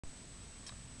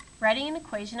Writing an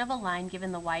equation of a line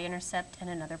given the y-intercept and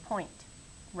another point.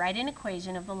 Write an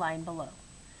equation of the line below.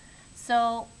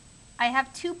 So I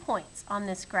have 2 points on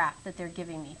this graph that they're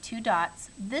giving me, 2 dots.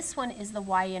 This one is the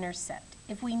y-intercept.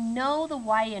 If we know the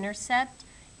y-intercept,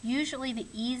 usually the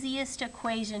easiest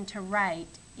equation to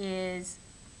write is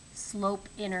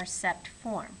slope-intercept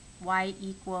form. Y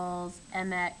equals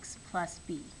mx plus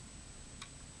b.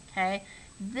 Okay?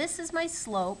 This is my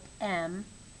slope, m.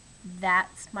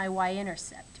 That's my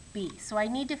y-intercept, b. So I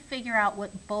need to figure out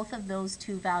what both of those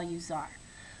 2 values are.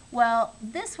 Well,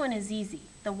 this one is easy,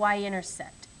 the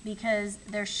y-intercept, because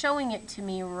they're showing it to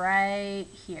me right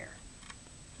here,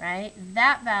 right?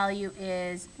 That value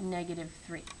is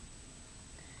 -3.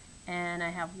 And I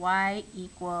have y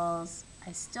equals,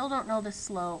 I still don't know the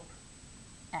slope,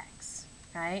 x,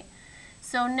 right?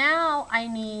 So now I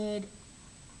need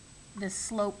the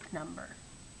slope number.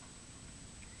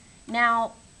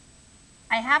 Now,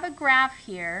 I have a graph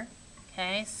here,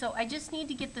 okay? So I just need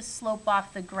to get the slope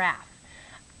off the graph.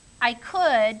 I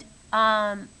could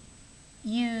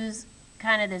use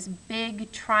kind of this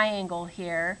big triangle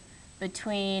here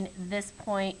between this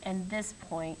point and this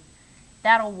point.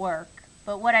 That'll work.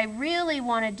 But what I really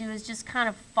want to do is just kind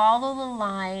of follow the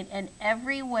line, and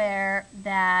everywhere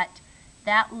that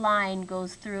line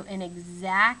goes through an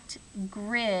exact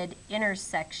grid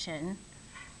intersection,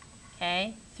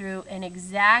 okay, through an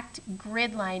exact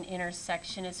grid line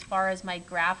intersection as far as my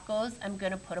graph goes, I'm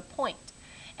going to put a point.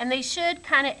 And they should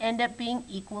kind of end up being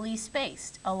equally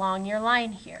spaced along your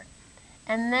line here.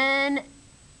 And then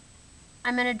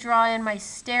I'm going to draw in my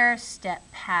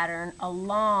stair-step pattern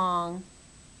along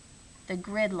the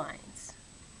grid lines.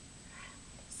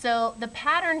 So the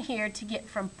pattern here to get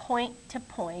from point to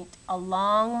point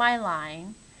along my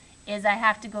line is I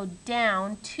have to go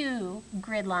down 2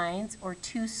 grid lines, or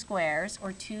 2 squares,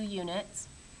 or 2 units,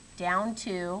 down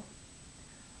 2,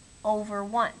 over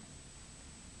 1.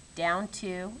 Down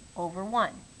 2, over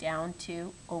 1. Down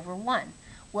 2, over 1.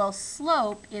 Well,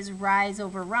 slope is rise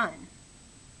over run.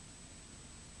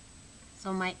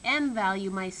 So my m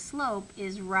value, my slope,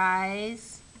 is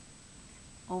rise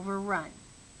over run.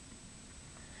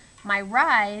 My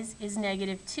rise is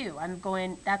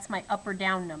 -2. That's my up or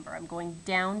down number. I'm going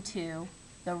down 2.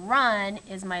 The run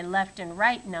is my left and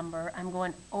right number. I'm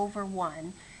going over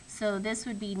 1. So this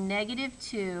would be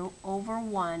 -2 over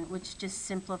 1, which just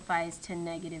simplifies to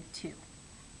 -2.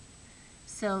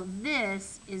 So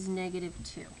this is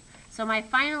 -2. So my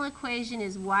final equation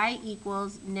is y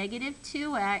equals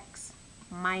 -2x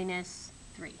minus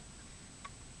 3.